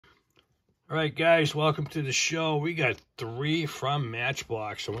All right, guys, welcome to the show. We got 3 from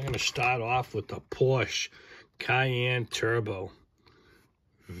Matchbox, and we're going to start off with the Porsche Cayenne Turbo.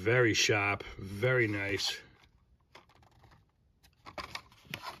 Very sharp, very nice.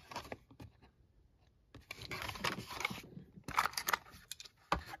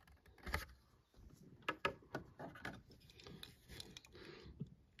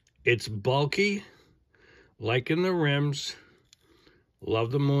 It's bulky, liking the rims.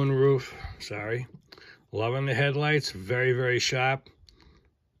 Love the moonroof. Sorry. Loving the headlights. Very, very sharp.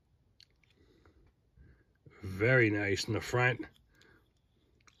 Very nice in the front.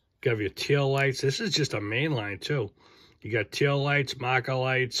 Got your tail lights. This is just a main line too. You got tail lights, marker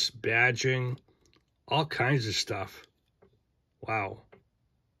lights, badging, all kinds of stuff. Wow.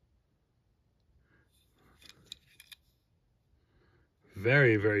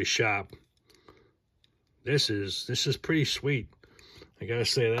 Very, very sharp. This is pretty sweet. I gotta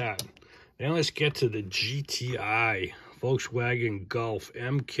say that. Now let's get to the GTI Volkswagen Golf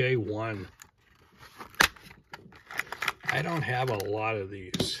MK1. I don't have a lot of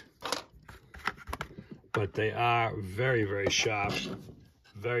these, but they are very, very sharp.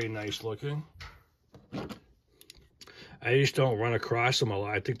 Very nice looking. I just don't run across them a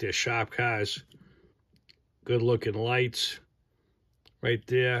lot. I think they're sharp cars. Good looking lights right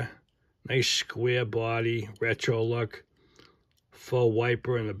there. Nice square body, retro look. Full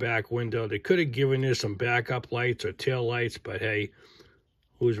wiper in the back window. They could have given this some backup lights or tail lights, but hey,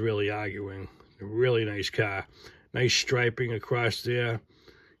 who's really arguing? A really nice car. Nice striping across there.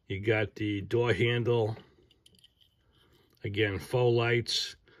 You got the door handle. Again, faux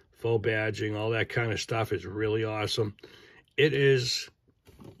lights, faux badging, all that kind of stuff is really awesome. It is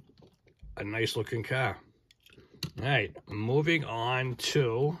a nice looking car. All right, moving on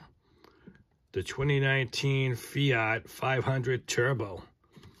to the 2019 Fiat 500 Turbo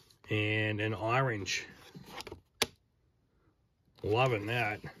and an orange. Loving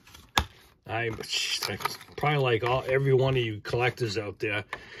that. I probably like every one of you collectors out there,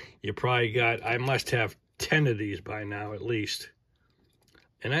 you probably got, I must have 10 of these by now at least.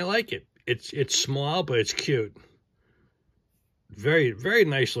 And I like it. It's small, but it's cute. Very, very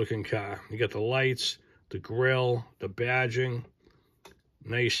nice looking car. You got the lights, the grill, the badging.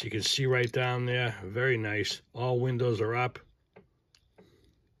 Nice, you can see right down there. Very nice. All windows are up.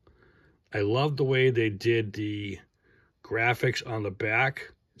 I love the way they did the graphics on the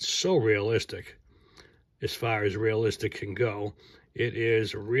back. It's so realistic, as far as realistic can go. It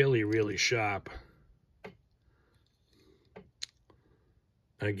is really, really sharp.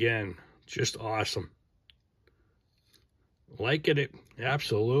 Again, just awesome. Liking it,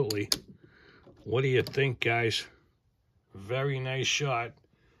 absolutely. What do you think, guys? Very nice shot.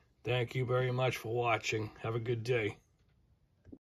 Thank you very much for watching. Have a good day.